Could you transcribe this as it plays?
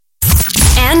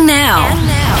now,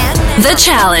 The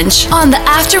Challenge on the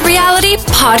After Reality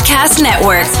Podcast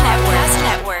Network.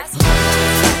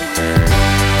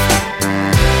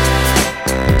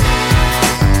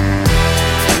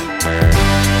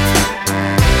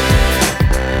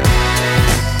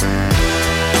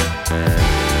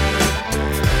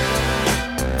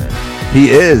 He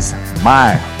is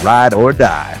my ride or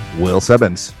die, Will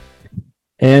Simmons.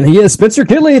 And he is Spencer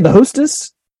Kidley, the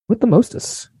hostess with the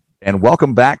mostest. And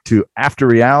welcome back to After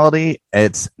Reality.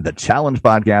 It's the Challenge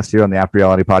podcast here on the After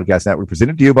Reality Podcast Network,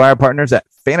 presented to you by our partners at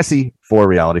Fantasy 4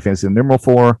 Reality. Fantasy numeral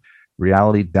 4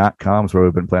 reality.com is where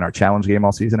we've been playing our challenge game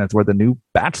all season. It's where the new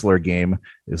Bachelor game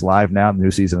is live now. The new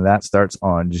season of that starts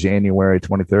on January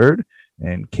 23rd.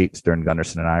 And Kate Stern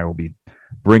Gunderson and I will be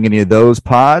bringing you those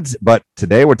pods. But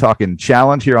today we're talking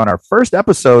challenge here on our first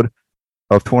episode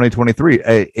of 2023.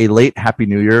 A late Happy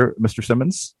New Year, Mr.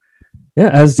 Simmons. Yeah,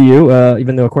 as do you,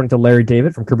 even though according to Larry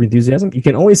David from Curb Your Enthusiasm, you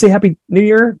can only say Happy New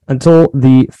Year until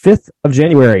the 5th of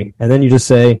January. And then you just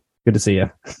say, good to see you.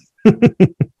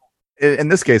 In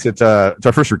this case, it's our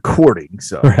first recording.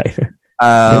 So right.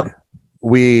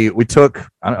 We took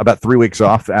about 3 weeks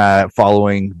off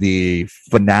following the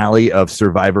finale of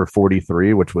Survivor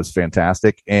 43, which was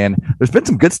fantastic. And there's been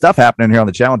some good stuff happening here on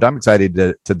the challenge. I'm excited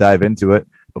to dive into it.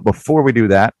 But before we do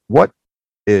that, what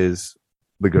is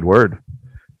the good word?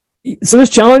 So this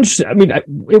challenge, I mean,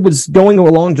 it was going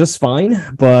along just fine,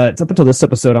 but up until this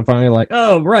episode, I'm finally like,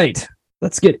 oh, right.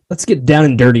 Let's get down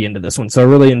and dirty into this one. So I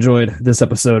really enjoyed this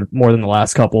episode more than the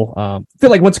last couple.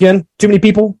 Feel like, once again, too many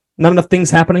people. Not enough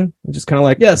things happening. It's just kind of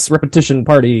like, yes, repetition,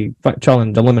 party, fight,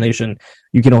 challenge, elimination.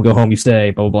 You can all go home, you stay,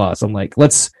 blah, blah, blah. So I'm like,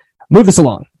 let's move this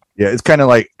along. Yeah, it's kind of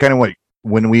like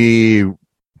when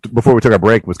before we took our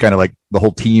break, was kind of like the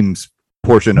whole team's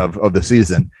portion of the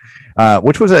season,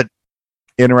 which was an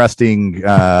interesting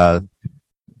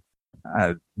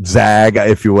zag,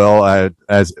 if you will,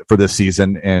 as for this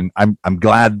season. And I'm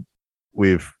glad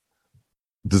we've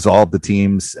dissolved the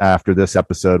teams after this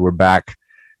episode. We're back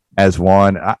as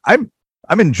one. I'm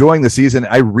enjoying the season.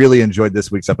 I really enjoyed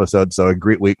this week's episode. So a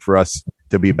great week for us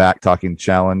to be back talking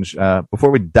challenge.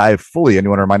 Before we dive fully,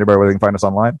 anyone remind everybody where they can find us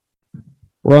online?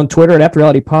 We're on Twitter at After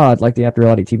Reality Pod, like the After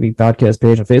Reality TV podcast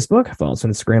page on Facebook. Follow us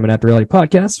on Instagram at After Reality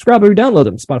Podcast. Subscribe or download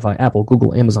them. Spotify, Apple,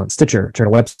 Google, Amazon, Stitcher. Check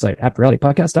our website,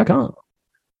 afterrealitypodcast.com.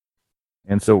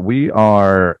 And so we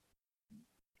are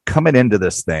coming into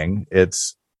this thing.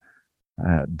 It's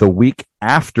the week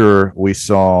after we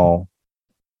saw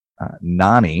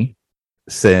Nany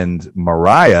send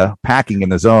Mariah packing in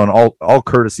the zone, all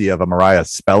courtesy of a Mariah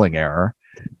spelling error.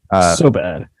 So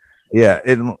bad. Yeah,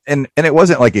 and it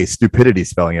wasn't like a stupidity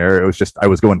spelling error. It was just I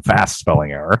was going fast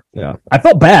spelling error. Yeah, I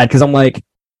felt bad because I'm like,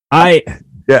 I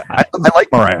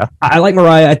like Mariah. I like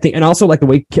Mariah. I think, and also like the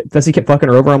way Fessy kept fucking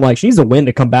her over. I'm like, she needs a win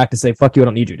to come back to say, "Fuck you, I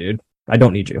don't need you, dude. I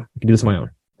don't need you. I can do this on my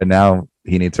own." And now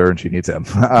he needs her, and she needs him.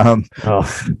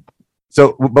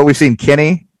 So, but we've seen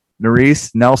Kenny,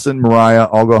 Nurys, Nelson, Mariah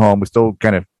all go home. We still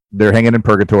they're hanging in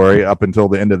purgatory up until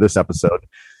the end of this episode,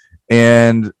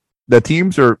 and the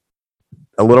teams are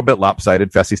a little bit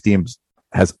lopsided. Fessy's team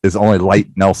is only light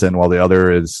Nelson, while the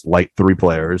other is light 3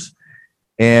 players.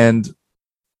 And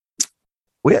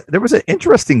there was an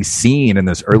interesting scene in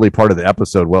this early part of the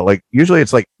episode. Well, like usually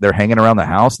it's like they're hanging around the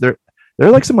house. They're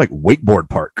like some like wakeboard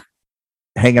park,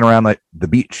 hanging around like the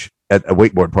beach at a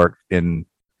wakeboard park in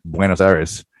Buenos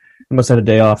Aires. I must have had a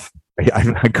day off.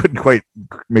 I couldn't quite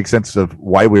make sense of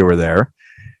why we were there.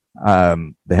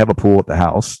 They have a pool at the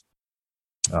house.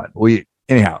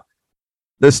 Anyhow.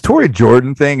 This Tori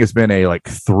Jordan thing has been a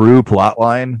through plot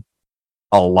line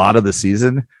a lot of the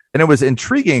season, and it was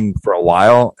intriguing for a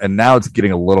while, and now it's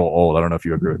getting a little old. I don't know if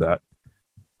you agree with that.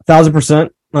 1,000%.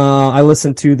 I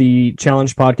listened to the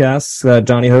Challenge podcast that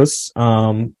Johnny hosts,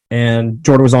 and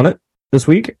Jordan was on it this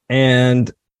week,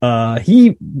 and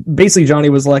Johnny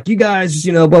was like, "You guys just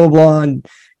blah blah blah, and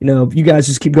you guys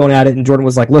just keep going at it." And Jordan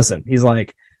was like, "Listen," he's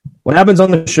like, what happens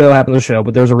on the show happens on the show,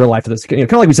 but there's a real life to this. Kind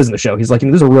of like he says in the show. He's like,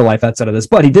 there's a real life outside of this.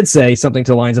 But he did say something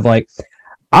to the lines of like,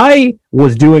 I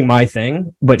was doing my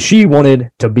thing, but she wanted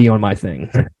to be on my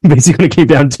thing. Basically, it came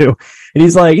down to. And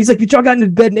he's like, you y'all got into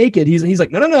bed naked. He's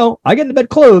like, no. I got into bed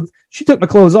clothed. She took my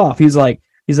clothes off. He's like,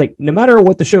 no matter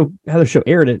how the show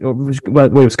aired it, or the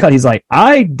way it was cut, he's like,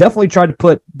 I definitely tried to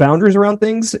put boundaries around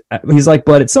things. He's like,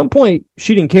 but at some point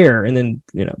she didn't care, and then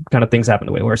kind of things happened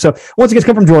the way they were. So once again, it's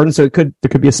come from Jordan, so there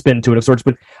could be a spin to it of sorts.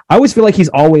 But I always feel like he's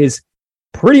always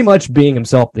pretty much being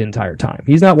himself the entire time.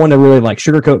 He's not one to really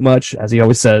sugarcoat much, as he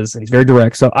always says, and he's very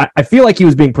direct. So I feel like he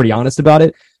was being pretty honest about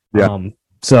it. Yeah.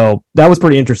 So that was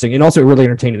pretty interesting, and also really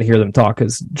entertaining to hear them talk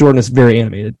because Jordan is very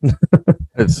animated.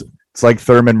 It's like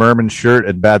Thurman Merman's shirt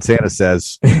and Bad Santa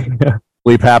says,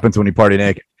 "Sleep happens when you party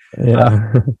naked."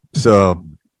 Yeah. So,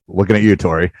 looking at you,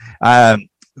 Tori.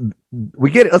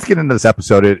 Let's get into this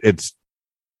episode. It's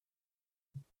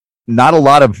not a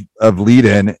lot of lead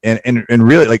in, and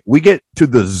really, like, we get to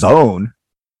the zone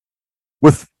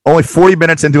with only 40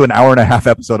 minutes into an hour and a half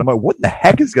episode. I'm like, what the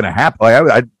heck is going to happen?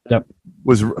 Like, I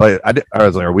was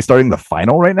like, are we starting the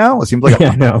final right now? It seems like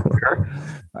no.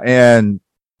 And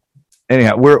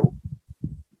anyhow, we're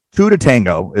 2 to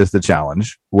tango is the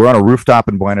challenge. We're on a rooftop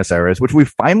in Buenos Aires, which we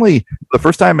finally, for the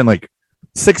first time in like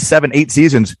 6, 7, 8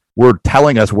 seasons, were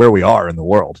telling us where we are in the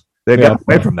world. They've gotten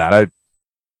away from that. I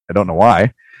don't know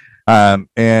why.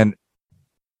 And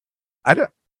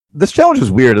this challenge is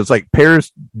weird. It's like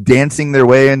pairs dancing their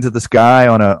way into the sky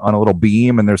on a little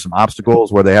beam, and there's some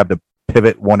obstacles where they have to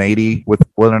pivot 180 with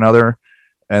one another,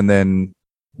 and then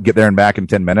get there and back in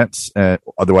 10 minutes.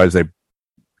 Otherwise, they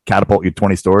catapult you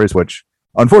 20 stories, which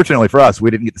unfortunately for us,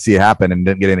 we didn't get to see it happen and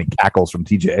didn't get any cackles from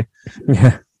TJ.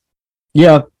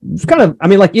 Yeah, it's kind of. I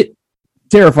mean, like, it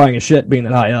terrifying as shit being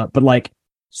that high up, but like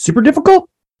super difficult.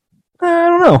 I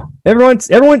don't know. Everyone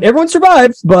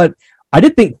survives, but I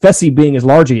did think Fessy, being as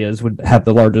large he is, would have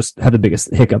the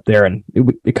biggest hiccup there, and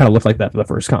it kind of looked like that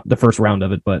for the first round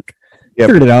of it, but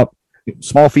figured it out.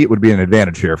 Small feet would be an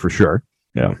advantage here for sure.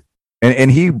 Yeah,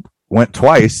 and he went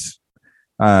twice,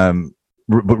 but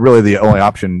really the only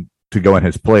option to go in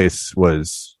his place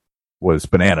was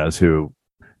Bananas, who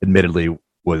admittedly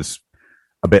was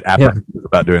a bit apprehensive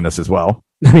about doing this as well.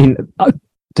 I mean,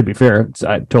 to be fair,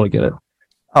 I totally get it.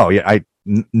 Oh yeah,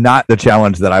 not the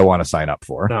challenge that I want to sign up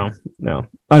for. No.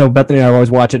 I know Bethany and I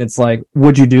always watch it. It's like,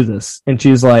 would you do this? And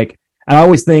she's like, and I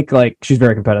always think, like, she's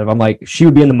very competitive. I'm like, she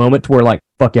would be in the moment to where, like,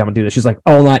 fuck yeah, I'm gonna do this. She's like,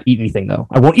 I will not eat anything though.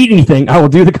 I won't eat anything. I will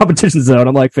do the competition zone.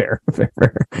 I'm like, fair.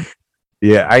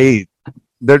 Yeah,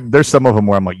 there's some of them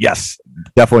where I'm like, yes,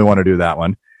 definitely want to do that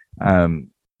one.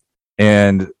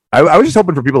 And I was just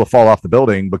hoping for people to fall off the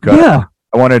building because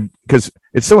because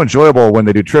it's so enjoyable when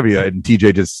they do trivia and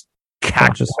TJ just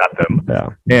catches at them. Yeah.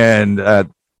 And that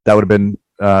would have been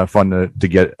fun to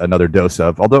get another dose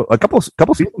of. Although a couple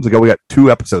seasons ago we got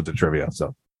 2 episodes of trivia.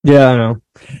 So yeah, I know.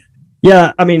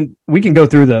 Yeah, I mean, we can go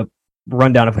through the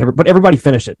rundown of but everybody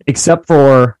finished it except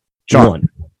for John.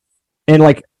 And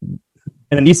like,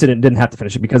 and Anissa didn't have to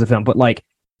finish it because of him. But like,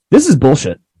 this is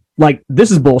bullshit. Like,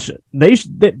 this is bullshit. They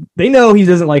know he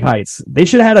doesn't like heights. They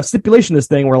should have had a stipulation this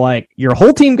thing where, like, your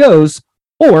whole team goes,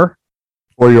 or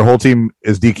your whole team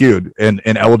is DQ'd and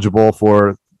eligible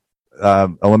for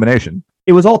elimination.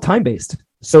 It was all time based.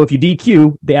 So if you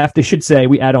DQ, they should say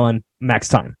we add on max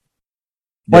time.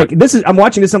 Yeah. Like, I'm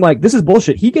watching this. I'm like, this is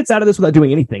bullshit. He gets out of this without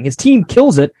doing anything. His team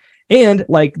kills it. And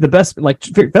like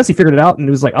Fessy figured it out and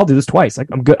it was like, I'll do this twice. Like,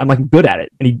 I'm good. I'm like good at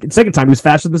it. And the second time he was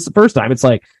faster than the first time. It's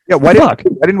like, why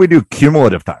didn't we do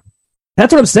cumulative time?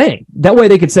 That's what I'm saying. That way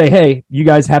they could say, hey, you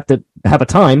guys have to have a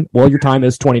time. Well, your time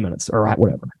is 20 minutes or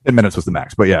whatever. 10 minutes was the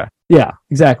max, but yeah. Yeah,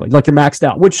 exactly. Like, you're maxed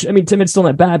out, which, I mean, 10 minutes still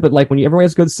not bad, but like when everyone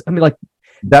has good, I mean, like,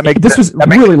 this was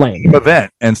really lame.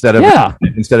 Event instead of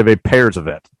a pairs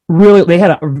event. Really, they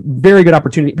had a very good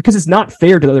opportunity because it's not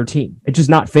fair to the other team. It's just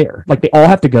not fair. Like, they all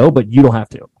have to go, but you don't have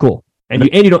to. Cool. And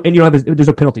you don't have there's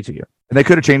no penalty to you. And they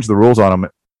could have changed the rules on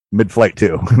them mid-flight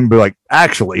too. And be like,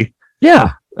 actually.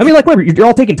 Yeah. I mean, like, whatever, you're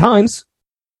all taking times.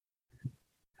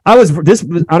 This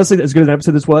was honestly as good as an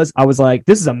episode this was. I was like,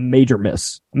 this is a major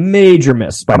miss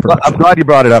by production. I'm glad you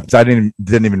brought it up because I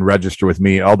didn't even register with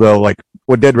me. Although, like,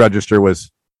 what did register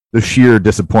was the sheer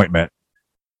disappointment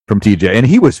from TJ, and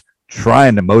he was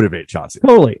trying to motivate Chauncey.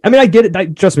 Totally. I mean, I get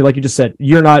it. Trust me, like you just said,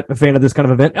 you're not a fan of this kind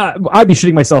of event. I'd be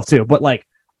shitting myself too. But like,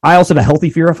 I also have a healthy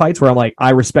fear of heights where I'm like, I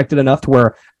respect it enough to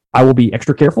where I will be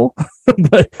extra careful.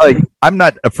 But like, I'm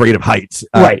not afraid of heights,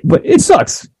 right? But it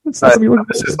sucks. It's not something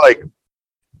this is like.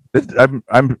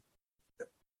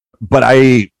 But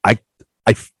I've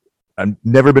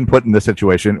never been put in this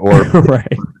situation or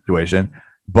right. situation,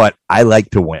 but I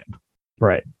like to win.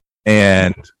 Right.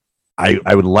 And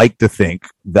I would like to think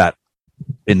that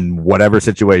in whatever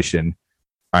situation,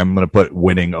 I'm going to put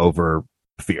winning over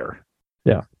fear.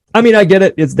 Yeah. I mean, I get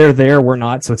it. They're there. We're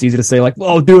not. So it's easy to say like,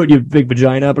 well, do it, you big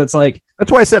vagina. But it's like, that's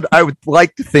why I said I would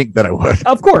like to think that I would.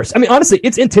 Of course. I mean, honestly,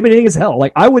 it's intimidating as hell.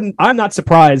 Like, I'm not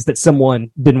surprised that someone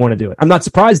didn't want to do it. I'm not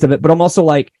surprised of it, but I'm also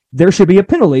like, there should be a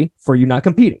penalty for you not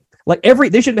competing. Like,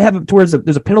 they should have it towards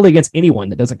there's a penalty against anyone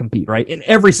that doesn't compete, right? In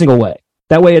every single way.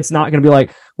 That way it's not going to be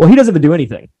like, well, he doesn't have to do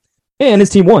anything. And his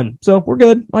team won. So we're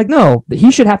good. Like, no,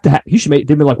 he should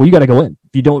be like, well, you got to go in.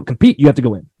 If you don't compete, you have to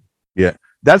go in. Yeah.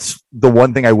 That's the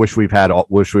one thing I wish we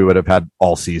would have had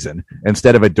all season.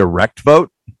 Instead of a direct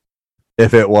vote,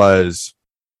 if it was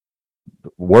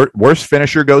worst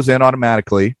finisher goes in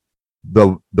automatically.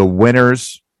 The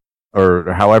winners,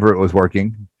 or however it was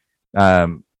working, I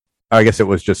guess it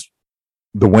was just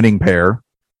the winning pair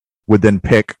would then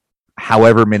pick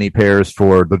however many pairs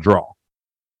for the draw,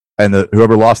 and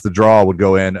whoever lost the draw would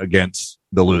go in against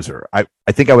the loser. I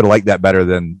think I would like that better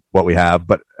than what we have,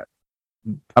 but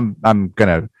I'm kind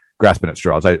of grasping at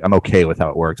straws. I'm okay with how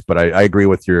it works, but I agree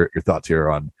with your thoughts here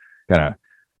on kind of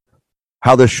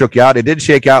how this shook out. It did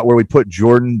shake out where we put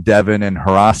Jordan, Devin, and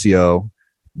Horacio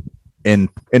in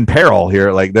peril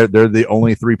here. Like they're the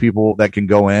only three people that can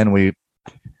go in.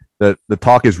 The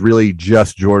talk is really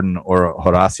just Jordan or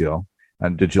Horacio.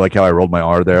 And did you like how I rolled my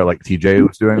R there, like TJ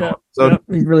was doing? Yeah, so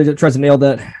he really tries to nail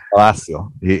that.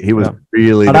 Horacio. He was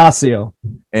really Horacio.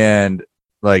 And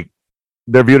like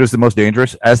they're viewed as the most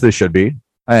dangerous, as they should be.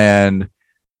 And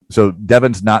so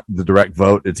Devin's not the direct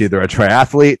vote. It's either a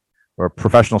triathlete or a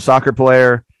professional soccer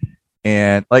player.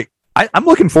 And like I'm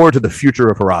looking forward to the future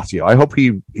of Horacio. I hope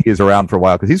he is around for a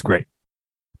while because he's great.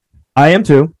 I am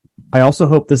too. I also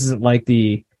hope this isn't like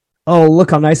oh,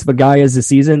 look how nice of a guy is this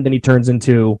season. Then he turns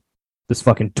into this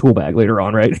fucking tool bag later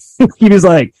on, right? He was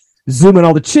like zooming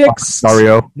all the chicks.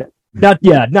 Mario. Not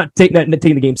taking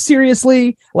the game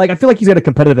seriously. Like I feel like he's got a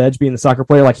competitive edge being the soccer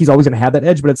player. Like he's always going to have that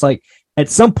edge, but it's like at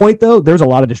some point though, there's a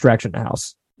lot of distraction in the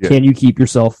house. Yeah. Can you keep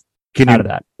yourself out of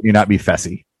that? Can you not be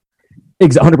Fessy?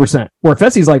 100%. Where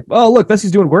Fessy's like, oh look,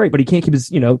 Fessy's doing great, but he can't keep his,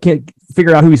 can't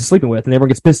figure out who he's sleeping with, and everyone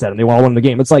gets pissed at him. They all win the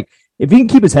game. It's like if he can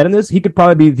keep his head in this, he could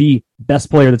probably be the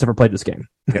best player that's ever played this game.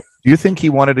 Yeah. Do you think he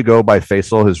wanted to go by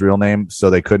Faisal, his real name,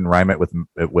 so they couldn't rhyme it with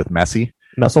Messi?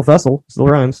 Messel Fessel still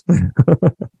rhymes.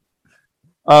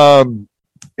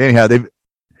 Anyhow,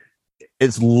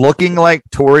 it's looking like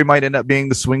Tori might end up being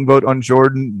the swing vote on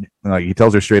Jordan. Like he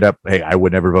tells her straight up, "Hey, I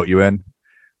would never vote you in."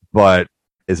 But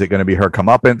is it going to be her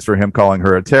comeuppance for him calling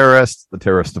her a terrorist, the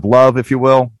terrorist of love, if you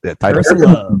will? The title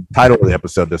of the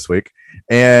episode this week,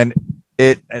 and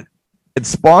it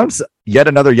spawns yet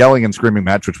another yelling and screaming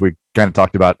match, which we kind of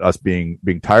talked about us being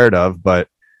tired of. But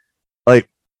like,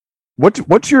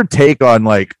 what's your take on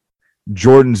like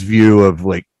Jordan's view of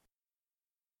like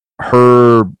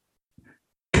her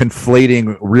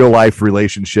conflating real life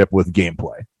relationship with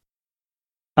gameplay?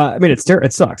 I mean,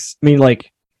 it sucks. I mean,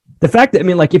 like the fact that, I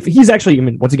mean, like if he's actually, I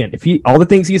mean, once again, if all the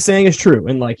things he's saying is true,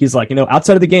 and like he's like,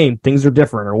 outside of the game, things are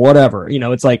different or whatever,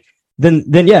 it's like,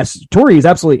 then yes, Tori is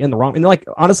absolutely in the wrong. And like,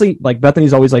 honestly, like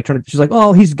Bethany's always like she's like,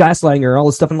 oh, he's gaslighting her, all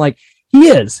this stuff. And like, he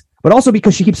is, but also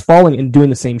because she keeps falling and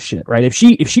doing the same shit, right? If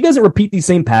she doesn't repeat these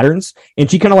same patterns and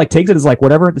she kind of like takes it as like,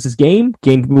 whatever, this is game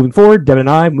moving forward, Devin and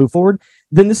I move forward,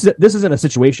 then this isn't a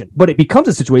situation, but it becomes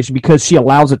a situation because she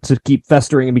allows it to keep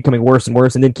festering and becoming worse and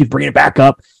worse and then keeps bringing it back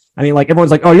up. I mean, like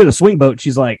everyone's like, oh, you're the swing boat.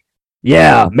 She's like,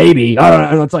 yeah, maybe. I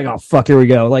don't know. It's like, oh, fuck, here we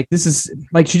go. Like, this is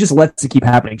like, she just lets it keep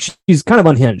happening. She's kind of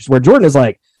unhinged, where Jordan is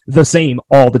like the same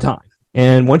all the time.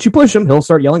 And once you push him, he'll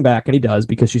start yelling back, and he does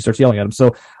because she starts yelling at him.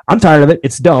 So I'm tired of it.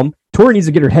 It's dumb. Tori needs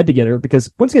to get her head together because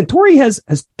once again, Tori has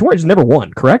never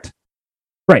won, correct?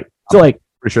 Right. So like,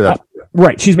 pretty sure that's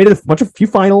right. She's made it a few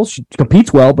finals. She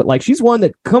competes well, but like she's one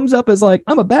that comes up as like,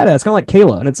 I'm a badass, kind of like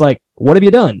Kayla. And it's like, what have you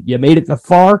done? You made it a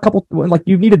far couple, like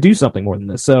you need to do something more than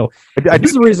this. So this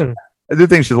is the reason. I do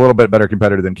think she's a little bit better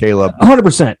competitor than Caleb.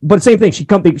 100%. But same thing. She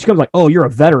comes like, oh, you're a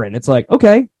veteran. It's like,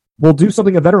 okay, we'll do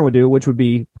something a veteran would do, which would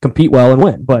be compete well and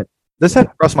win. But this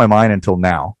hadn't crossed my mind until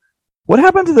now. What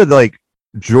happened to the like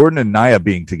Jordan and Naya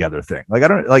being together thing? Like I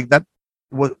don't like that.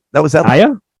 Was that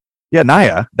Naya? Yeah,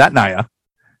 Naya. That Naya.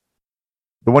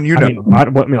 The one you know. I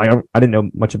didn't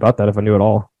know much about that if I knew at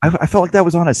all. I felt like that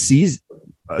was on a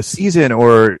season,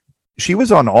 or she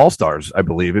was on All Stars, I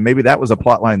believe, and maybe that was a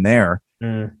plot line there.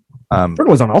 Jordan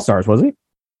was on All Stars, was he?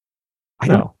 I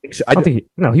don't think so.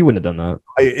 He wouldn't have done that.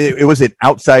 It was an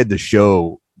outside the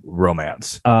show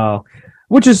romance.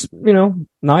 Which is,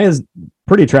 Naya's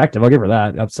pretty attractive. I'll give her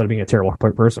that. Outside of being a terrible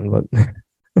person, but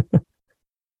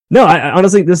no, I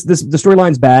honestly, the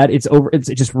storyline's bad. It's over. It's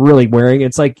just really wearing.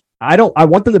 It's like I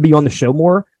want them to be on the show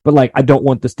more, but like I don't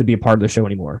want this to be a part of the show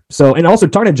anymore. So, and also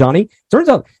talking to Johnny, turns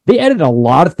out they edited a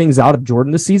lot of things out of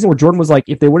Jordan this season. Where Jordan was like,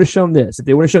 if they would have shown this,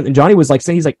 and Johnny was like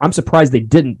saying, he's like, I'm surprised they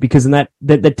didn't, because then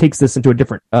that takes this into a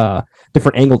different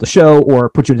angle to show or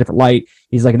put you in a different light.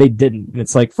 He's like, they didn't, and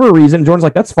it's like for a reason. Jordan's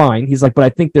like, that's fine. He's like, but I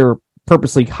think they're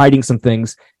purposely hiding some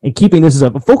things and keeping this as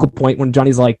a focal point when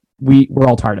Johnny's like, we're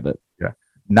all tired of it. Yeah,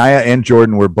 Naya and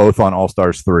Jordan were both on All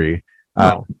Stars 3.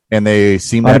 And they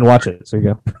seemed I didn't watch it, so you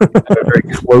go. a very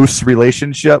close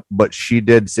relationship, but she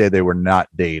did say they were not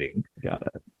dating. Got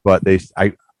it. But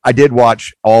I did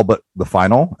watch all but the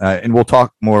final, and we'll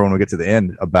talk more when we get to the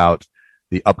end about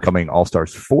the upcoming All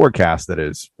Stars 4 cast that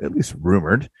is at least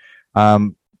rumored.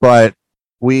 But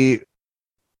we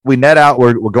net out.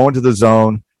 We're going to the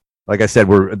zone. Like I said,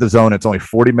 we're at the zone. It's only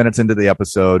 40 minutes into the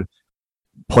episode.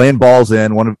 Playing balls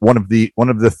in, one of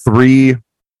the three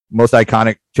most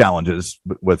iconic challenges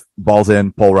with balls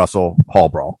in, pole wrestle, hall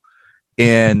brawl,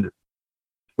 and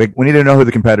we need to know who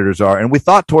the competitors are. And we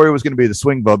thought Tori was going to be the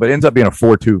swing vote, but it ends up being a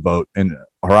 4-2 vote, and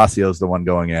Horacio's the one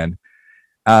going in.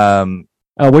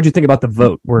 What'd you think about the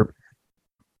vote? Where,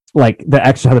 like,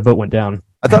 how the vote went down?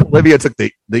 I thought Olivia took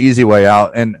the easy way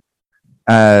out, and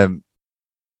I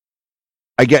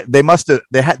get they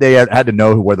had to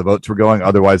know where the votes were going,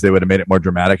 otherwise they would have made it more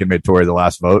dramatic and made Tori the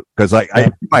last vote. Because I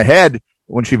in my head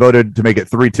when she voted to make it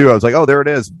 3-2, I was like, oh, there it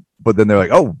is. But then they're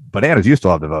like, oh, bananas, you still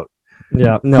have to vote.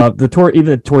 Yeah, no, the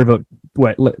Tory vote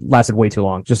lasted way too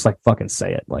long. Just like fucking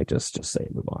say it, like just say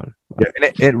it, move on. Yeah,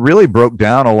 and it really broke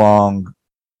down along.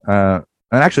 And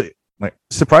actually, like,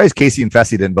 surprised Casey and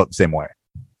Fessy didn't vote the same way.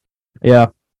 Yeah,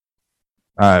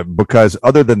 because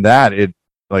other than that, it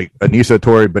like Anissa,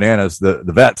 Tori, bananas, the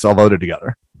vets all voted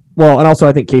together. Well, and also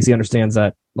I think Casey understands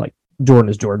that like Jordan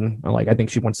is Jordan. Like I think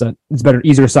she wants that it's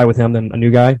easier to side with him than a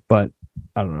new guy, but.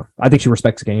 I don't know. I think she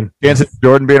respects the game. Chances of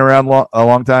Jordan being around a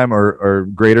long time or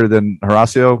greater than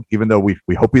Horacio, even though we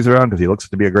hope he's around because he looks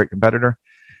to be a great competitor.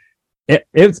 They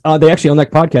actually on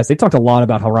that podcast they talked a lot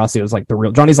about Horacio's like the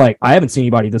real. Johnny's like I haven't seen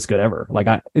anybody this good ever. Like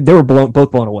they were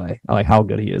both blown away. I like how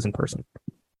good he is in person.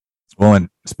 Well, and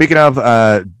speaking of,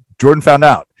 Jordan found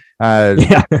out.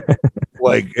 Yeah,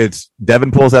 like it's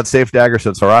Devin pulls that safe dagger, so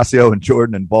it's Horacio and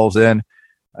Jordan and balls in,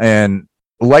 and.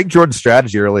 Like Jordan's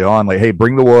strategy early on, like, hey,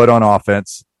 bring the wood on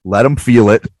offense, let them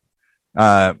feel it.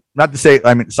 Not to say,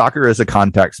 I mean, soccer is a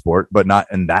contact sport, but not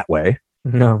in that way.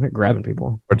 No, grabbing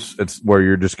people. It's where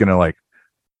you're just gonna like,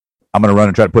 I'm gonna run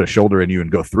and try to put a shoulder in you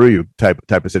and go through you type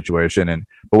of situation.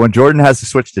 But when Jordan has to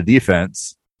switch to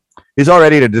defense, he's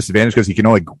already at a disadvantage because he can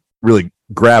only really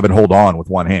grab and hold on with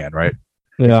one hand, right?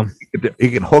 Yeah,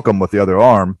 he can hook him with the other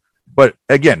arm. But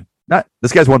again,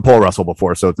 this guy's won pole wrestle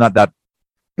before, so it's not that.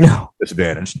 No,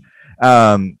 disadvantaged.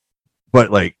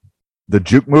 But like the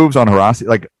juke moves on Horacio,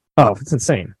 like it's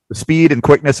insane. The speed and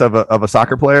quickness of a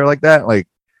soccer player like that, like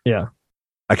yeah.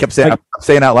 I kept saying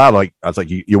out loud, like I was like,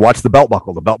 you watch the belt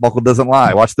buckle. The belt buckle doesn't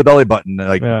lie. Watch the belly button.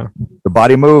 Like the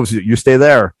body moves, you stay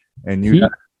there, and you.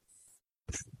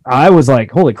 I was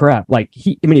like, holy crap! Like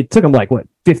it took him like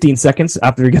 15 seconds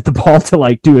after he got the ball to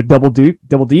like do a double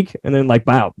deke, and then like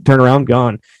wow, turn around,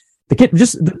 gone. The kid,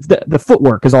 just the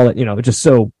footwork is all that, it's just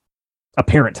so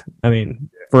apparent. I mean,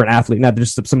 for an athlete, not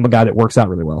just some guy that works out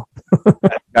really well.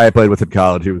 I played with in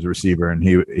college. He was a receiver, and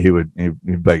he would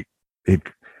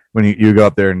when you go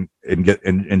up there and get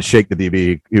and shake the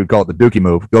DB, he would call it the dookie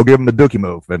move. Go give him the dookie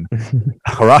move. And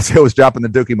Horacio was dropping the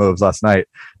dookie moves last night,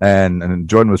 and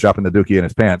Jordan was dropping the dookie in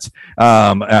his pants.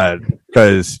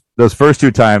 Because those first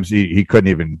two times he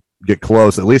couldn't even get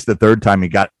close. At least the third time he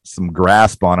got some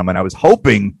grasp on him, and I was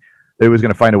hoping. They was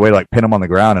going to find a way to like pin him on the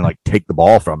ground and like take the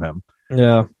ball from him.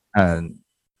 Yeah.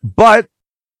 But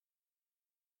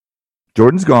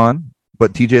Jordan's gone,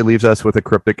 but TJ leaves us with a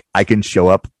cryptic, I can show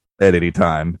up at any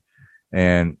time.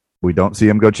 And we don't see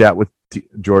him go chat with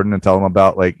Jordan and tell him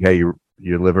about like, hey, you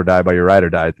live or die by your ride or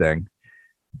die thing.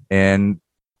 And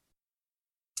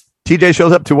TJ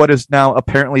shows up to what is now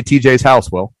apparently TJ's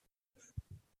house, Will.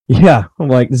 Yeah. I'm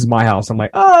like, this is my house. I'm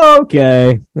like, oh,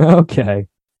 okay.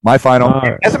 My final. He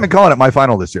hasn't been calling it my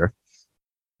final this year.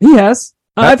 He has.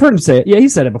 I've heard him say it. Yeah, he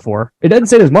said it before. It doesn't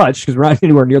say it as much because we're not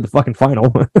anywhere near the fucking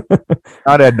final.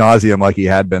 Not ad nauseum like he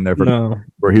had been there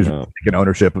where he's taking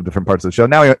ownership of different parts of the show.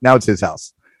 Now it's his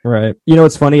house. Right. You know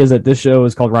what's funny is that this show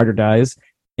is called Ride or Dies,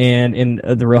 and in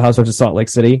the Real Housewives of Salt Lake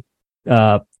City,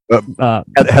 Heather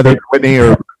Whitney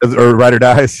or Ride or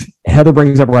Dies. Heather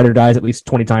brings up Ride or Dies at least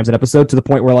 20 times an episode to the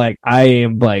point where like I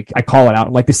call it out.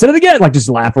 I'm like, they said it again, like just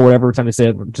laugh or whatever time they say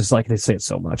it, just like they say it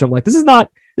so much. I'm like, this is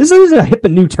a hip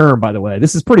and new term, by the way.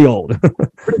 This is pretty old.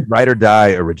 Where did Ride or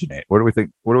Die originate? Where do we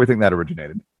think that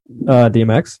originated?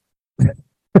 DMX.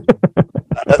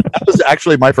 That was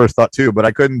actually my first thought too, but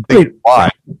I couldn't think why.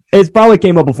 It probably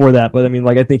came up before that, but I mean,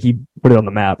 like I think he put it on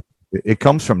the map. It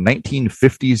comes from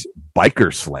 1950s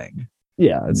biker slang.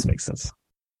 Yeah, that makes sense.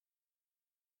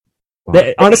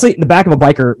 Wow. Honestly, in the back of a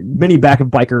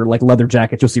biker like leather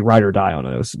jackets, you'll see Ride or Die on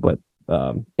those. But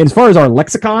as far as our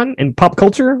lexicon and pop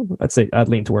culture, I'd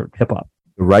lean toward hip hop.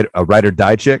 A Ride or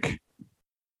Die chick.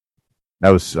 That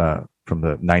was from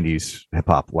the 90s hip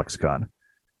hop lexicon.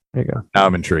 There you go. Now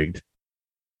I'm intrigued.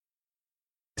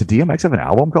 Did DMX have an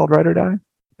album called Ride or Die? I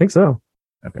think so.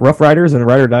 Okay. Rough Riders and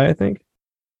Ride or Die, I think.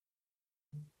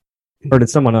 Or did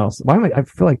someone else? Why am I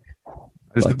feel like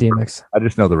DMX. I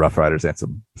just know the Rough Riders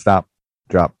anthem. Stop,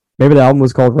 drop, Maybe the album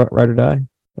was called Ride or Die.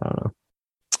 I don't know.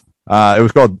 It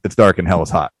was called "It's Dark and Hell Is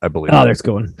Hot," I believe. Oh, there's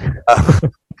going.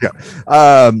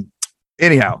 Yeah.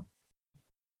 Anyhow,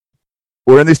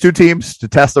 we're in these two teams to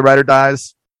test the Ride or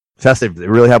Dies. Test if they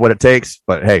really have what it takes.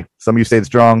 But hey, some of you stayed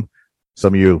strong.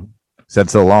 Some of you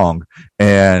said so long.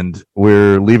 And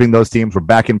we're leaving those teams. We're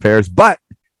back in pairs. But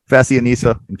Fessy,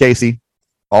 Aneesa, and Casey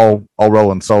all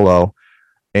rolling solo.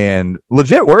 And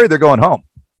legit worried they're going home.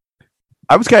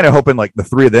 I was kind of hoping like the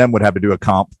three of them would have to do a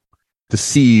comp to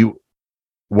see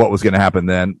what was going to happen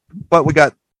then. But we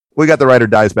got the Ride or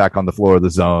Dies back on the floor of the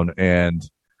zone, and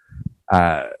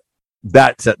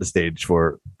that set the stage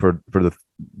for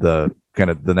the kind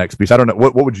of the next piece. I don't know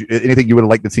what would you, anything you would have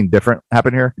liked to see different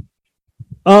happen here?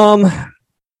 I'd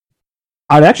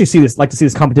actually like to see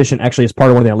this competition actually as part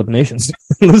of one of the eliminations.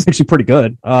 It was actually pretty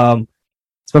good,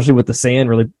 especially with the sand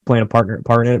really playing a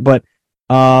part in it. But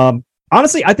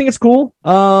honestly, I think it's cool.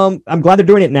 I'm glad they're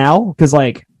doing it now because,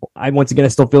 like, I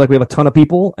still feel like we have a ton of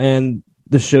people, and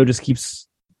the show just keeps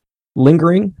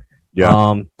lingering.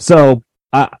 Yeah. So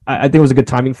I think it was a good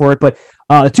timing for it. But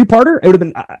a two-parter, it would have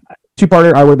been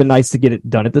two-parter. I would have been nice to get it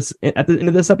done at the end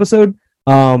of this episode.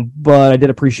 But I did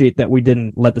appreciate that we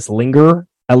didn't let this linger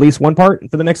at least one part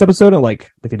for the next episode. And like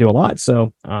they could do a lot.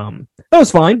 So that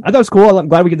was fine. I thought it was cool. I'm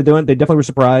glad we get to do it. They definitely were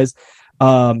surprised.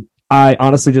 I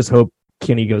honestly just hope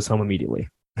Kenny goes home immediately.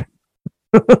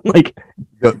 Like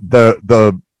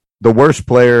the worst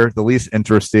player, the least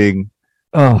interesting.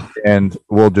 Oh, and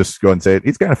we'll just go and say it.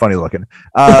 He's kind of funny looking.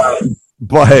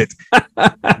 But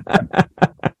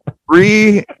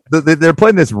they're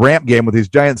playing this ramp game with these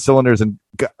giant cylinders, and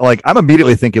like I'm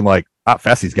immediately thinking like,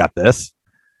 Fessy's got this.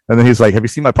 And then he's like, "Have you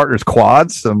seen my partner's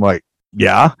quads?" I'm like,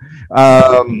 "Yeah."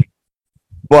 But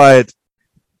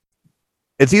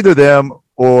it's either them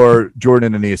or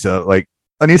Jordan and Aneesa. Like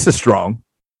Aneesa's strong.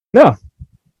 Yeah.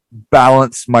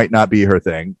 Balance might not be her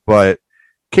thing, but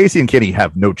Casey and Kenny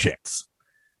have no chance.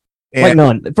 And like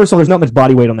none. First of all, there's not much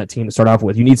body weight on that team to start off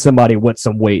with. You need somebody with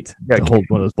some weight to hold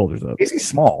one of those boulders up. Casey's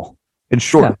small and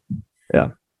short.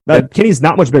 Yeah. Kenny's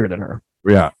not much bigger than her.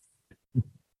 Yeah.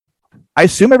 I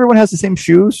assume everyone has the same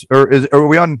shoes, or are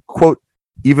we on quote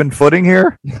even footing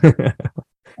here?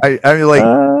 I mean, like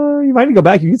you might need to go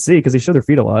back. You can see because they show their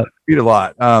feet a lot.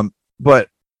 But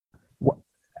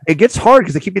it gets hard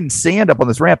because they keep getting sand up on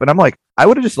this ramp, and I'm like, I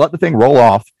would have just let the thing roll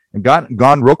off and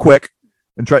gone real quick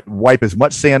and try to wipe as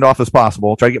much sand off as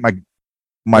possible. Try to get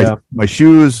my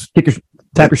shoes,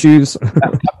 tap your shoes,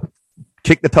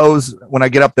 kick the toes when I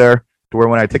get up there to where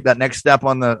when I take that next step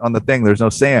on the thing, there's no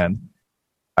sand.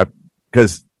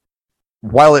 Because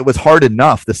while it was hard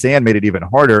enough, the sand made it even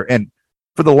harder. And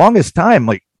for the longest time,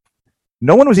 like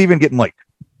no one was even getting like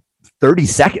 30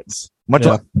 seconds, much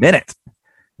less a minute.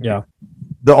 Yeah.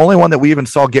 The only one that we even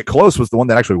saw get close was the one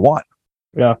that actually won.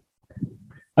 Yeah.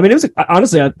 I mean,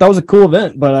 honestly, I thought it was a cool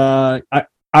event, but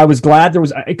I was glad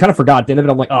I kind of forgot at the end of it.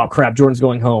 I'm like, oh crap, Jordan's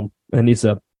going home. And I was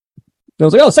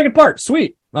like, oh, second part,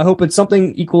 sweet. I hope it's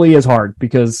something equally as hard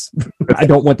because I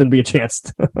don't want them to be a chance.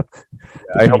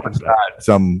 I hope it's not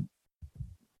some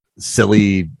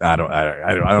silly. I don't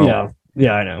know.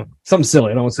 Yeah, I know. Something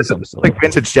silly. I don't want to say something silly. Like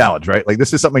vintage challenge, right? Like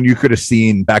this is something you could have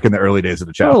seen back in the early days of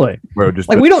the challenge. Totally. Where just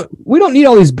like we don't need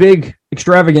all these big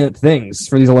extravagant things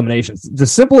for these eliminations. The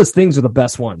simplest things are the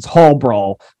best ones. Hall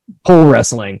brawl, pole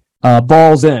wrestling,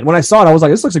 balls in. When I saw it, I was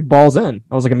like, this looks like balls in.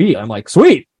 I was like, immediately, I'm like,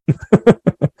 sweet.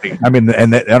 I mean,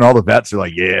 and all the vets are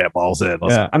like, yeah, balls in.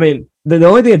 Yeah, I mean, the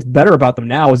only thing that's better about them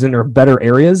now is in their better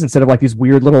areas instead of like these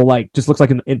weird little like just looks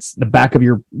like it's the back of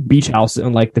your beach house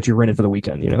and like that you rented for the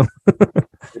weekend, you know.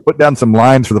 Put down some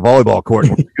lines for the volleyball court.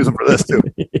 We'll use them for this too.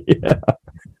 Yeah.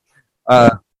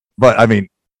 But I mean,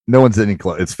 no one's any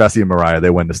close. It's Fessy and Mariah.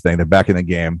 They win this thing. They're back in the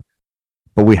game.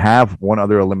 But we have one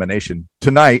other elimination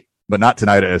tonight, but not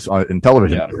tonight as in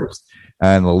television. Yeah.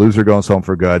 And the loser goes home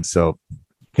for good. So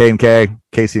K&K,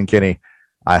 Casey and Kenny,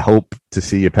 I hope to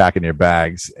see you packing your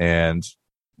bags. And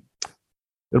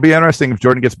it'll be interesting if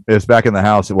Jordan is back in the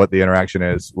house and what the interaction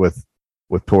is with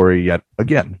Tori yet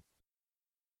again.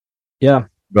 Yeah.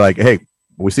 Be like, hey,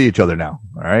 we see each other now.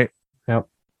 All right. Yep.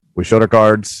 We showed our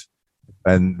cards,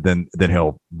 and then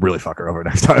he'll really fuck her over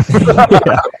next time.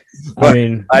 Yeah. I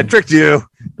mean, I tricked you.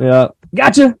 Yeah.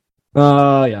 Gotcha.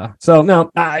 Yeah. So no,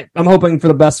 I'm hoping for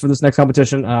the best for this next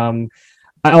competition.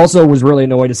 I also was really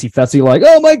annoyed to see Fessy like,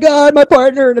 oh my God, my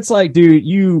partner. And it's like, dude,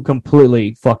 you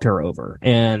completely fucked her over.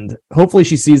 And hopefully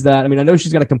she sees that. I mean, I know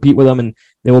she's going to compete with them and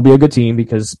they will be a good team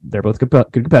because they're both good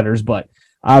competitors, but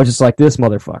I was just like, this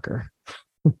motherfucker.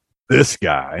 This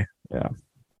guy. Yeah.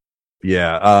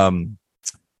 Yeah.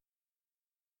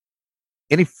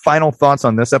 any final thoughts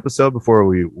on this episode before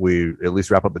we at least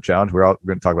wrap up the challenge? We're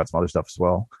going to talk about some other stuff as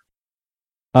well.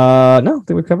 No, I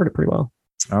think we covered it pretty well.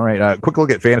 All right. Quick look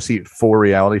at Fantasy 4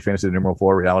 Reality, fantasy numeral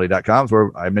 4 reality.com,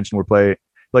 where I mentioned we're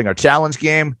playing our challenge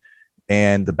game,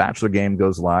 and the Bachelor game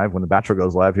goes live when the Bachelor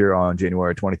goes live here on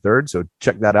January 23rd. So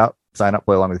check that out. Sign up,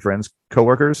 play along with friends,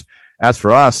 coworkers. As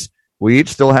for us, we each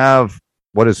still have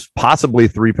what is possibly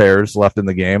 3 pairs left in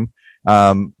the game.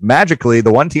 Magically,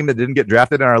 the one team that didn't get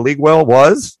drafted in our league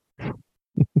was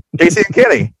Casey and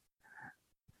Kenny.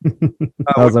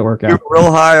 How does that work out? We were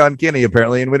real high on Kenny,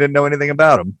 apparently, and we didn't know anything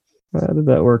about him. How did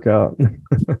that work out?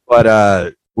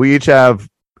 But we each have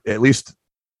at least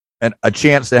a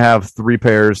chance to have 3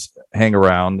 pairs hang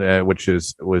around, which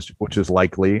is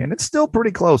likely, and it's still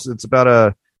pretty close. It's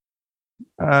about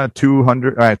a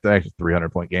 200, actually 300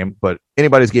 point game, but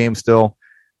anybody's game still.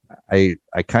 I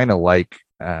kind of like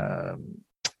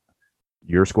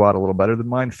your squad a little better than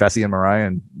mine. Fessy and Mariah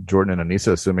and Jordan and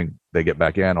Anissa, assuming they get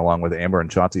back in, along with Amber and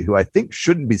Chauncey, who I think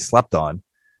shouldn't be slept on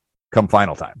come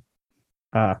final time.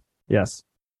 Yes.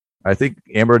 I think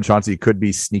Amber and Chauncey could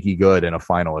be sneaky good in a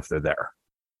final if they're there,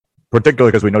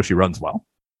 particularly because we know she runs well.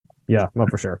 Yeah, no,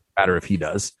 for sure. Matter if he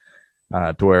does.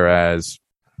 To whereas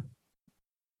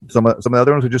some of the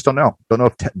other ones we just don't know. Don't know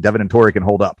if Devin and Tori can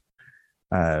hold up.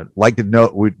 Like to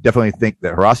know, we definitely think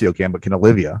that Horacio can, but can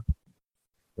Olivia?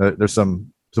 There's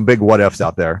some big what ifs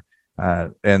out there.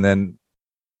 And then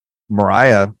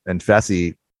Mariah and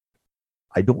Fessy,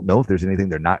 I don't know if there's anything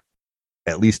they're not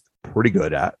at least pretty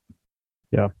good at.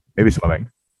 Yeah. Maybe swimming.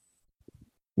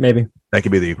 Maybe. That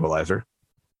could be the equalizer.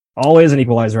 Always an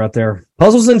equalizer out there.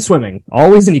 Puzzles and swimming.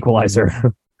 Always an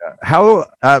equalizer. How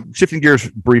shifting gears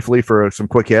briefly for some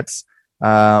quick hits.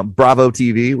 Bravo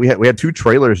TV. We had 2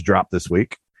 trailers drop this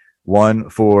week. One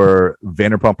for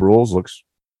Vanderpump Rules, looks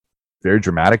very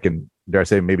dramatic and, dare I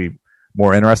say, maybe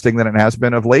more interesting than it has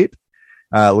been of late.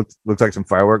 Looks like some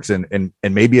fireworks and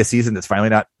maybe a season that's finally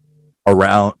not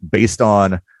around based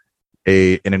on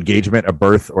an engagement, a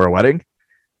birth, or a wedding.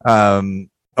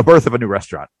 A birth of a new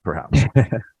restaurant, perhaps.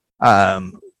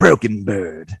 Broken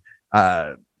Bird.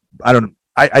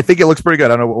 I think it looks pretty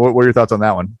good. I don't know. What are your thoughts on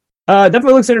that one?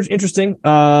 Definitely looks interesting.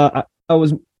 I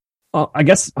was, I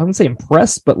guess I wouldn't say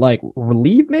impressed, but like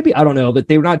relieved, maybe. I don't know that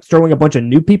they're not throwing a bunch of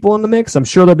new people in the mix. I'm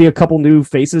sure there'll be a couple new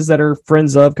faces that are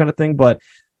friends of kind of thing, but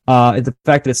the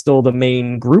fact that it's still the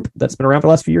main group that's been around for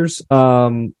the last few years.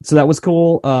 So that was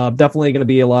cool. Definitely going to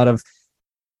be a lot of,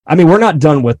 I mean, we're not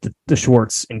done with the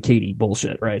Schwartz and Katie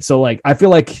bullshit, right? So like, I feel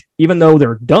like even though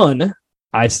they're done,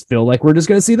 I feel like we're just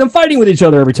going to see them fighting with each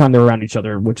other every time they're around each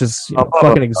other, which is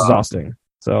fucking exhausting.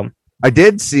 So I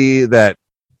did see that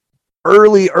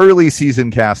early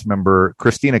season cast member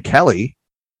Christina Kelly,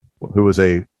 who was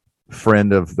a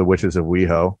friend of the Witches of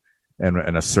WeHo and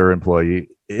a SUR employee,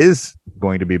 is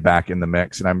going to be back in the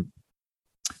mix, and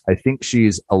I think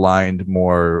she's aligned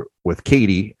more with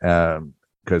Katie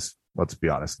because let's be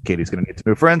honest, Katie's going to get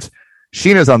some new friends.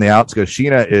 Sheena's on the outs because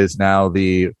Sheena is now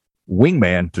the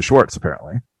wingman to Schwartz,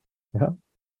 apparently. Yeah.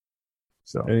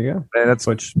 So there you go. And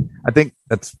I think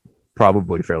that's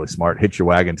probably fairly smart. Hitch your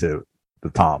wagon to the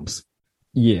Toms.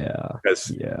 Yeah.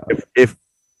 Because if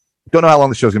don't know how long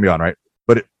the show's gonna be on, right?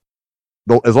 But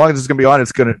as long as it's gonna be on,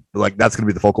 it's gonna that's gonna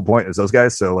be the focal point is those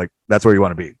guys. So that's where you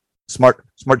want to be. Smart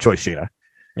choice, Sheena.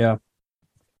 Yeah.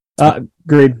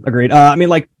 Agreed. I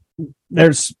mean,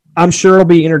 I'm sure it'll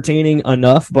be entertaining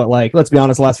enough, but let's be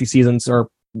honest, the last few seasons are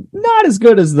not as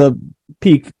good as the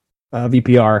peak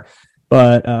VPR.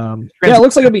 But it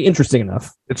looks like it'll be interesting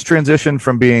enough. It's transitioned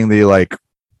from being the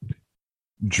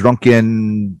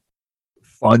drunken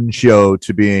fun show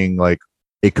to being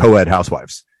a co-ed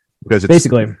Housewives, because it's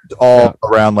basically all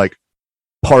around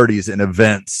parties and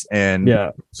events and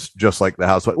just like the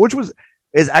Housewives, which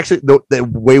is actually the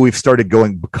way we've started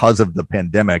going because of the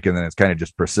pandemic, and then it's kind of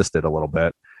just persisted a little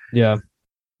bit. Yeah.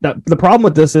 The problem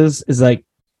with this is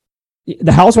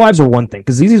the Housewives are one thing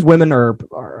because these women are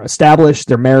established,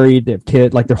 they're married, they have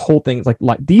kids, their whole thing is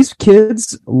like these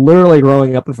kids literally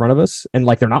growing up in front of us, and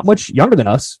they're not much younger than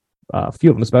us, a few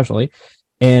of them especially,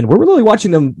 and we're really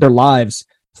watching their lives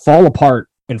fall apart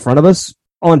in front of us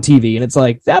on TV, and it's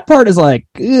that part is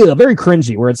very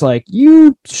cringy, where it's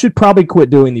you should probably quit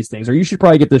doing these things, or you should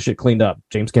probably get this shit cleaned up.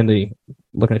 James Kennedy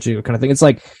looking at you kind of thing. It's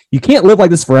you can't live like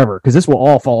this forever, because this will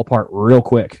all fall apart real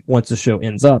quick once the show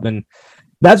ends up. And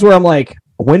that's where I'm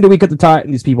when do we cut the tie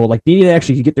in these people? They need to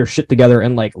actually get their shit together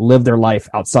and live their life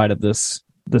outside of this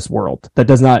world that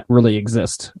does not really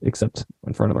exist except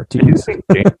in front of our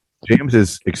TVs. James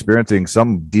is experiencing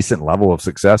some decent level of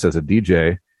success as a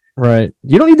DJ. Right.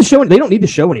 You don't need the show. They don't need the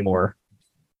show anymore.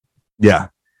 Yeah.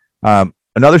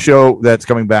 another show that's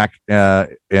coming back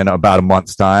in about a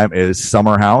month's time is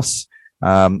Summer House.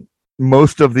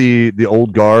 Most of the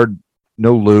old guard,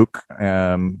 no Luke,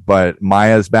 but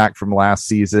Maya's back from last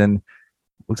season.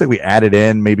 Looks like we added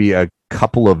in maybe a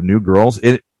couple of new girls.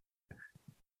 It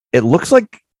looks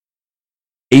like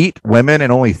 8 women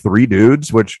and only 3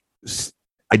 dudes, which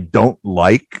I don't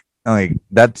like. Like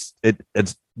that's it.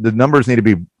 It's the numbers need to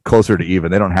be closer to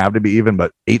even. They don't have to be even,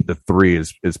 but 8 to 3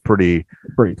 is pretty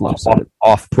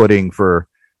off-putting for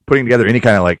putting together any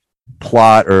kind of like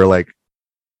plot or like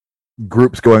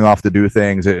groups going off to do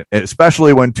things,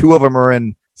 especially when 2 of them are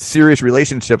in serious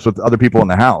relationships with other people in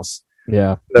the house.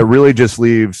 Yeah, that really just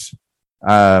leaves.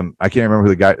 I can't remember who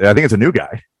the guy. I think it's a new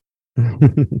guy.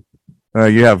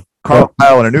 You have Carl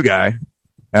Kyle and a new guy.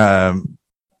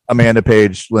 Amanda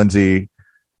Page, Lindsay,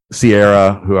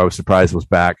 Sierra, who I was surprised was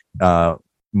back.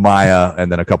 Maya,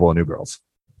 and then a couple of new girls.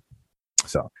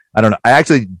 So I don't know. I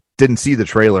actually didn't see the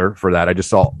trailer for that. I just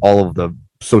saw all of the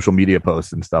social media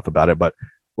posts and stuff about it. But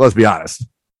let's be honest.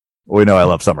 We know I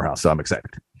love Summer House, so I'm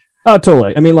excited. Oh,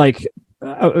 totally. I mean, like,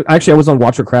 actually, I was on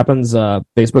Watcher Crappen's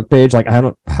Facebook page. Like, I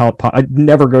don't know I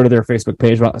never go to their Facebook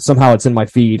page, but somehow it's in my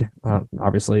feed.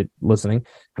 Obviously, listening,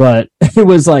 but it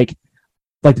was like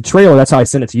the trailer. That's how I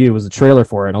sent it to you. Was the trailer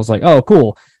for it? And I was like, oh,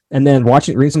 cool. And then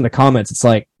reading some of the comments, it's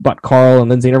like about Carl and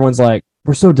Lindsay, and everyone's like,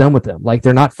 we're so done with them. Like,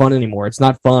 they're not fun anymore. It's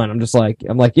not fun.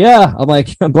 I'm like, yeah.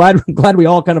 I'm glad we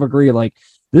all kind of agree. Like,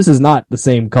 this is not the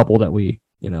same couple that we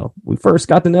first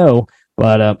got to know.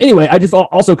 But anyway, I just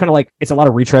also kind of like, it's a lot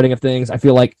of retreading of things. I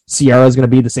feel like Sierra is going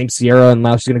to be the same Sierra, and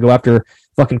now she's going to go after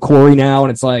fucking Corey now.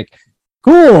 And it's like,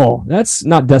 cool. That's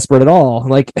not desperate at all.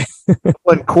 Like,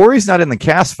 when Corey's not in the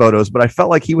cast photos, but I felt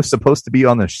like he was supposed to be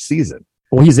on this season.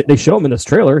 Well, they show him in this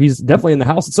trailer. He's definitely in the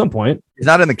house at some point. He's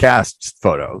not in the cast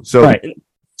photo. So, right.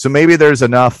 So maybe there's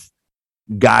enough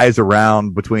guys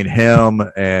around between him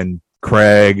and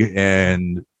Craig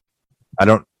and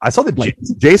I saw that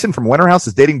Jason from Winter House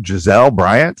is dating Giselle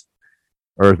Bryant,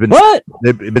 or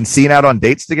they've been seen out on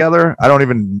dates together. I don't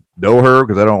even know her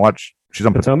because I don't watch. She's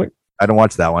on Potomac. I don't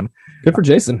watch that one. Good for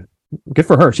Jason. Good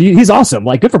for her. He's awesome.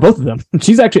 Like, good for both of them.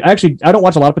 She's actually I don't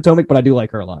watch a lot of Potomac, but I do like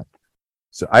her a lot.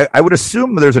 So I would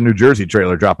assume there's a New Jersey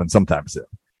trailer dropping sometime soon.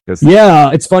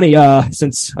 Yeah, it's funny.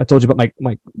 Since I told you about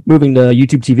my moving to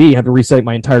YouTube TV, having reset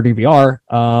my entire DVR.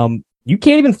 You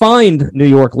can't even find New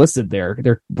York listed there.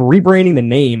 They're rebranding the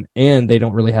name, and they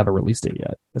don't really have a release date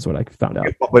yet. That's what I found out.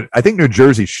 But I think New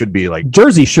Jersey should be like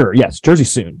Jersey. Sure, yes, Jersey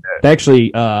soon. Yeah. They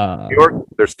actually, New York.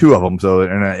 There's 2 of them. So,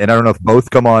 and I don't know if both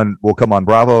will come on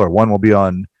Bravo, or one will be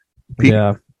on Peak.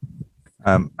 Yeah.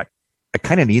 I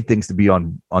kind of need things to be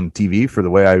on TV for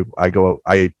the way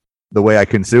the way I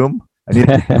consume. I need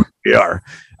VR.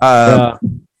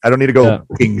 I don't need to go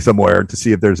looking somewhere to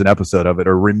see if there's an episode of it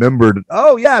or remembered.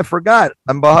 Oh yeah, I forgot.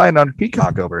 I'm behind on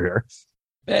Peacock over here.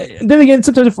 Then again,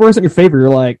 sometimes if it's in your favor,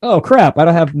 you're like, oh crap, I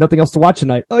don't have nothing else to watch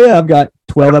tonight. Oh yeah, I've got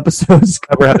 12 episodes.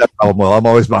 Never had that problem. Well, I'm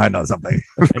always behind on something.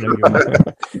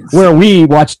 Where we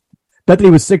watched, Bethany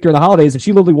was sick during the holidays, and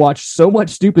she literally watched so much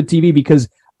stupid TV because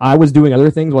I was doing other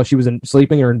things while she was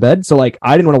sleeping or in bed. So like,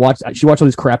 I didn't want to watch. She watched all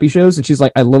these crappy shows, and she's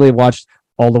like, I literally watched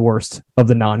all the worst of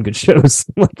the non-good shows.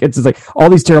 Like, it's just like all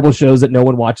these terrible shows that no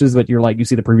one watches, but you're like, you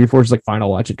see the preview for. She's like, fine,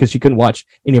 I'll watch it, because she couldn't watch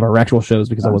any of our actual shows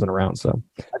because I wasn't around. So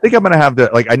I think I'm gonna have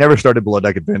to, like, I never started Below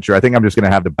Deck Adventure. I think I'm just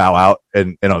gonna have to bow out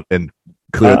and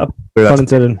clear pun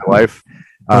intended. My life.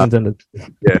 Pun intended.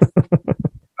 Yeah.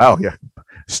 Oh yeah.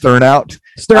 Stern out.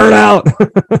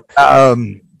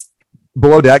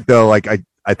 Below Deck though, like I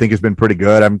think has been pretty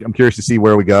good. I'm curious to see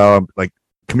where we go. I'm like,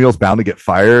 Camille's bound to get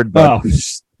fired, but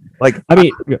like, I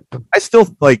mean, I still,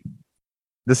 like,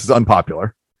 this is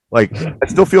unpopular. Like, I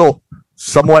still feel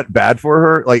somewhat bad for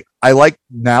her. Like, I like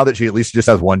now that she at least just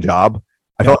has one job.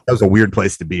 I felt that was a weird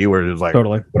place to be, where it was like,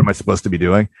 totally, what am I supposed to be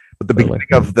doing? But the beginning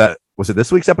of that, was it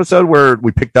this week's episode where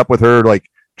we picked up with her, like,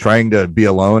 trying to be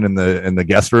alone in the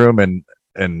guest room, and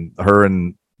her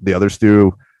and the other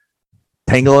Stu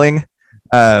tangling,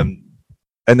 and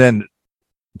then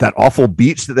that awful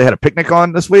beach that they had a picnic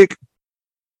on this week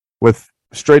with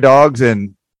stray dogs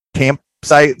and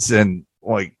campsites, and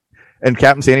like, and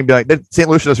Captain Sandy be like, St.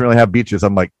 Lucia doesn't really have beaches.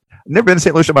 I'm like, I've never been to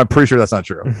St. Lucia, but I'm pretty sure that's not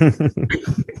true.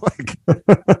 Like,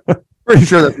 pretty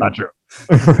sure that's not true.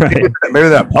 Right. Maybe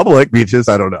they're public beaches.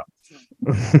 I don't know.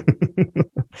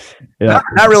 Yeah,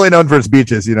 not really known for its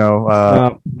beaches, you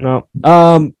know. No.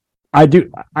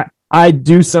 I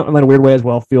do something in a weird way as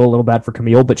well. Feel a little bad for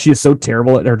Camille, but she is so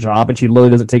terrible at her job, and she literally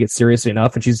doesn't take it seriously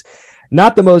enough. And she's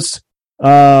not the most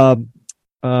coachable.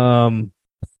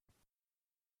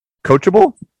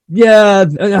 Yeah,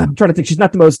 I'm trying to think. She's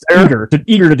not the most eager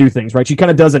to do things, right? She kind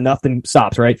of does enough, then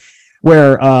stops, right?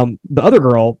 Where the other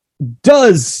girl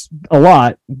does a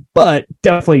lot, but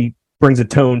definitely brings a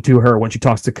tone to her when she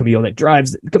talks to Camille that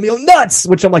drives Camille nuts,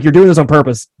 which I'm like, you're doing this on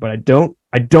purpose, but I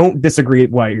don't disagree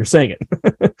why you're saying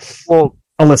it. Well,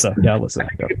 Alyssa. Yeah.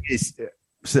 It's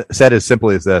said as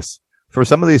simply as this. For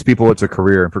some of these people, it's a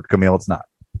career, and for Camille, it's not.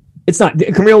 It's not.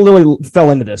 Camille literally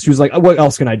fell into this. She was like, what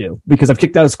else can I do? Because I've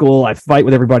kicked out of school. I fight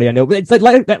with everybody I know. But it's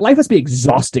like that life has to be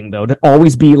exhausting, though, to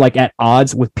always be like at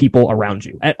odds with people around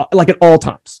you, at all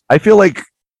times. I feel like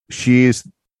she's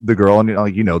the girl,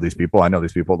 and you know these people. I know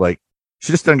these people. Like,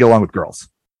 she just doesn't get along with girls.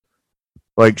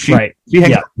 Like, she hangs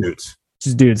out with dudes.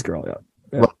 She's dude's girl,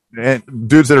 yeah. And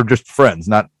dudes that are just friends,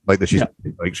 not like that. She's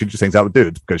like, she just hangs out with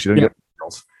dudes because she doesn't get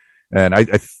girls. And I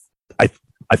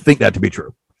think that to be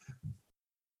true.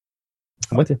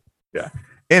 I'm with you. Yeah.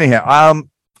 Anyhow,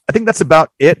 I think that's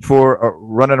about it for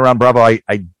running around Bravo.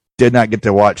 I did not get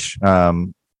to watch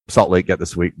Salt Lake yet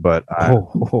this week, but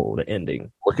the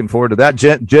ending. Looking forward to that.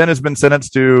 Jen has been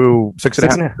sentenced to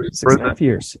 6.5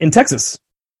 years in Texas.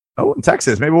 Oh, in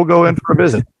Texas. Maybe we'll go in for a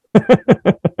visit.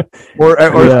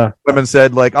 or women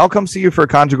said, like, I'll come see you for a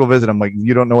conjugal visit. I'm like,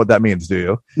 you don't know what that means, do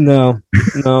you? No.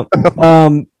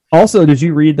 Also, did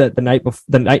you read that the night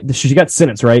she got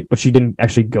sentenced, right? But she didn't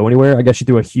actually go anywhere. I guess she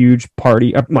threw a huge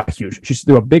party. Not huge. She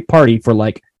threw a big party for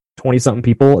like 20-something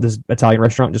people at this Italian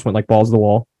restaurant and just went like balls to the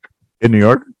wall. In New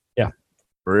York? Yeah.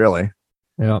 Really?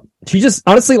 Yeah. She just,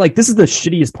 honestly, like, this is the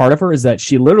shittiest part of her, is that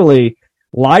she literally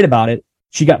lied about it.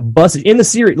 She got busted in the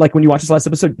series. Like, when you watch this last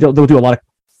episode, they'll do a lot of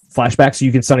flashbacks so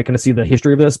you can kind of see the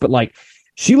history of this. But like,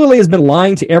 she literally has been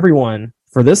lying to everyone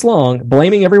for this long,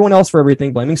 blaming everyone else for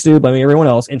everything, blaming Stu, blaming everyone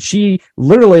else. And she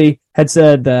literally had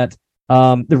said that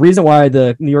the reason why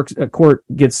the New York court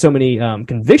gets so many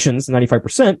convictions,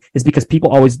 95%, is because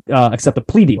people always accept a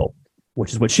plea deal,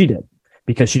 which is what she did.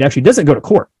 Because she actually doesn't go to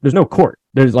court. There's no court.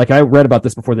 There's, like, I read about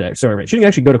this before the experiment. She didn't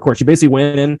actually go to court. She basically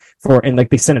went in and like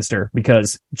they sentenced her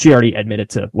because she already admitted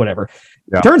to whatever.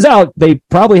 Yeah. Turns out they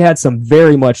probably had some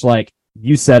very much like,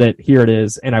 you said it, here it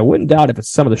is. And I wouldn't doubt if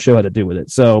some of the show had to do with it.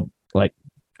 So, like,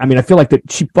 I mean, I feel like that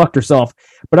she fucked herself,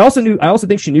 but I also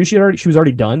think she knew she was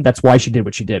already done. That's why she did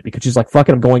what she did, because she's like,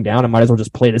 fucking, I'm going down. I might as well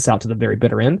just play this out to the very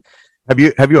bitter end. Have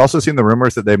you also seen the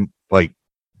rumors that they like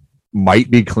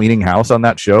might be cleaning house on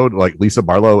that show? Like, Lisa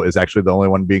Barlow is actually the only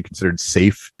one being considered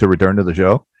safe to return to the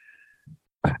show.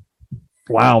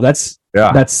 Wow.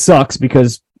 That sucks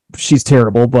because she's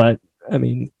terrible, but I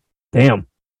mean, damn.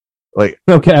 Like,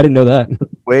 okay. I didn't know that.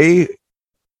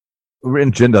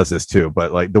 And Jen does this too,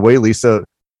 but like the way Lisa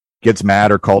gets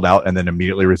mad or called out and then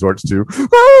immediately resorts to,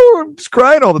 oh, I'm just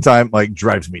crying all the time, like,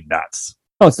 drives me nuts.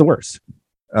 Oh, it's the worst.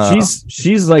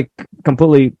 She's like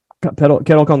completely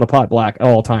kettle on the pot black at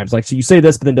all times. Like, so you say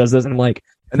this, but then does this, and I'm like,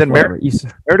 and then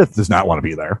Meredith does not want to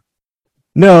be there.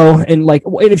 No, and like,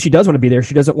 and if she does want to be there,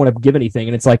 she doesn't want to give anything,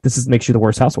 and it's like, this makes you the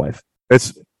worst housewife.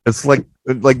 It's like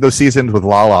those seasons with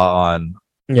Lala on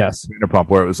Vanderpump,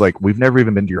 where it was like, we've never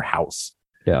even been to your house.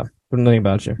 Yeah, we know nothing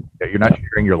about you. Yeah, you're not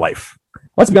sharing your life.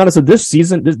 Let's be honest. So this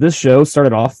season, this show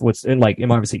started off with, and like,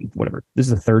 obviously, whatever. This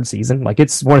is the third season. Like,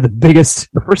 it's one of the biggest.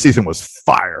 The first season was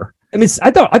fire. I mean,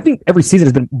 I think every season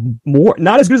has been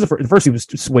not as good as the first. The first season was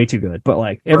just way too good, but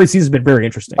like every season has been very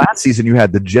interesting. Last season, you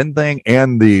had the Jen thing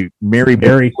and the Mary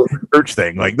Church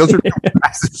thing. Like, those are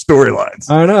massive storylines.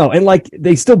 I know, and like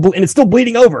it's still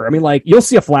bleeding over. I mean, like, you'll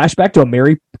see a flashback to a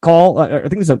Mary call. I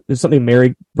think there's something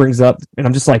Mary brings up, and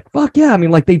I'm just like, fuck yeah. I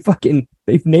mean, like,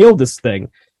 they've nailed this thing.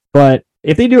 But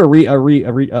if they do a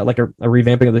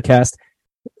revamping of the cast,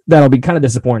 that'll be kind of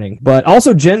disappointing. But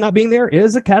also, Jen not being there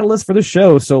is a catalyst for the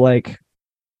show. So, like,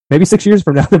 maybe 6 years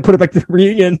from now, they put it back to the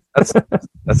reunion.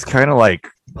 That's kind of like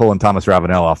pulling Thomas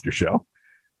Ravenel off your show.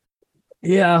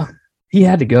 Yeah, he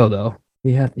had to go though.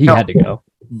 He had to go.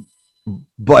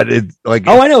 But it's like,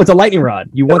 I know, it's a lightning rod.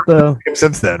 You want the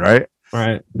since then, right?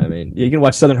 Right. I mean, you can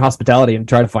watch Southern Hospitality and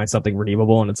try to find something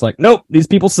redeemable, and it's like, nope, these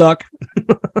people suck.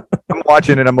 I'm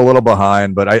watching it. I'm a little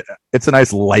behind, but it's a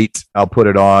nice light. I'll put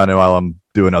it on while I'm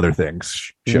doing other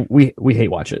things. We hate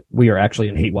watch it. We are actually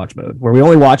in hate watch mode, where we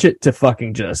only watch it to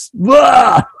fucking just.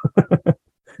 Do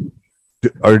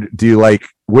you like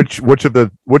which of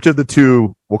the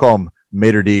two? We'll call them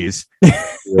Mater D's. Do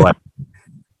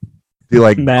you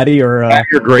like Maddie or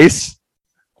Grace?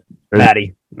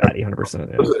 Maddie, 100%.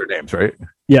 Yeah. Those are their names, right?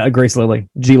 Yeah, Grace Lily,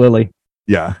 G Lily.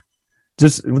 Yeah.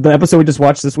 Just the episode we just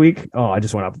watched this week. Oh, I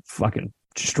just want to fucking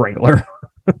strangle her.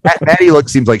 Maddie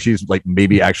seems like she's like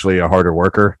maybe actually a harder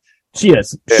worker. She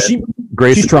is.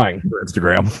 Grace she's trying. For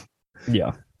Instagram.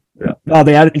 Yeah. Oh,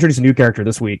 they introduced a new character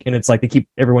this week, and it's like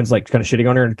everyone's like kind of shitting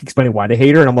on her and explaining why they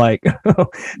hate her, and I'm like,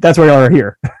 that's why y'all are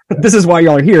here. This is why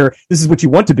y'all are here. This is what you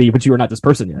want to be, but you are not this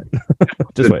person yet.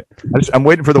 Just wait. I'm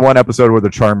waiting for the one episode where the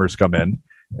Charmers come in,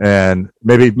 and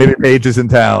maybe Paige is in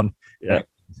town. Yeah,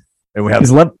 and we have.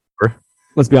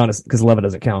 Let's be honest, because Leva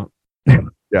doesn't count.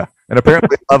 Yeah, and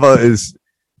apparently Leva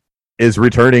is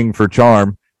returning for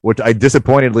Charm, which I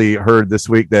disappointedly heard this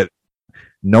week that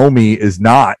Nomi is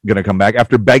not going to come back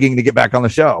after begging to get back on the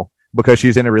show because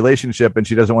she's in a relationship and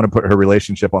she doesn't want to put her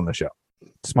relationship on the show.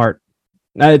 Smart.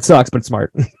 It sucks, but it's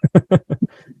smart.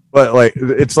 But like,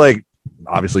 it's like,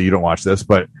 obviously you don't watch this,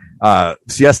 but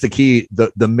Siesta Key,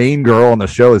 the main girl on the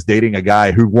show, is dating a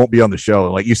guy who won't be on the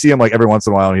show. Like, you see him like every once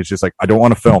in a while and he's just like, I don't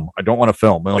want to film.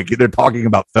 And like, they're talking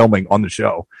about filming on the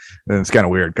show. And it's kind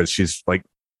of weird because she's like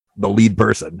the lead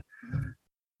person.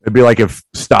 It'd be like if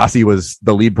Stassi was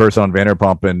the lead person on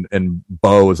Vanderpump and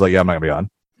Bo was like, yeah, I'm not gonna be on.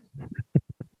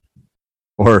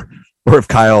 or if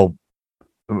Kyle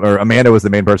or Amanda was the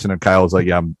main person and Kyle was like,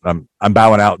 yeah, I'm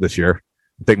bowing out this year.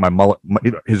 Take my mullet,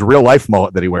 his real life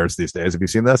mullet that he wears these days. Have you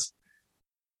seen this?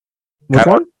 Which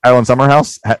one? Kyle in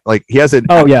Summerhouse. Like, he has an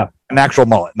actual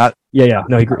mullet, not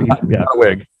no, he not a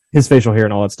wig. His facial hair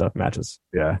and all that stuff matches.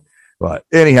 Yeah, but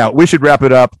anyhow, we should wrap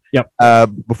it up. Yep.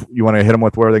 You want to hit them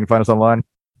with where they can find us online?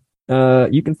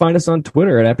 You can find us on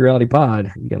Twitter at After Reality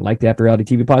Pod. You can like the After Reality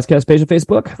TV podcast page on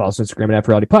Facebook. Follow us on Instagram at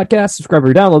After Reality Podcast. Subscribe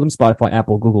or download them. Spotify,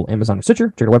 Apple, Google, Amazon, and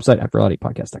Stitcher. Check our website,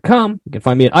 AfterRealityPodcast.com. You can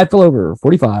find me at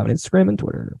iFillOver45 on Instagram and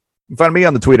Twitter. You can find me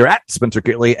on the Twitter at Spencer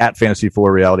Kitley, at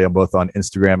Fantasy4Reality. I'm both on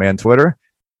Instagram and Twitter.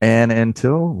 And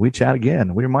until we chat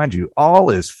again, we remind you, all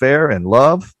is fair in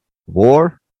love,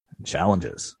 war, and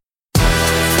challenges.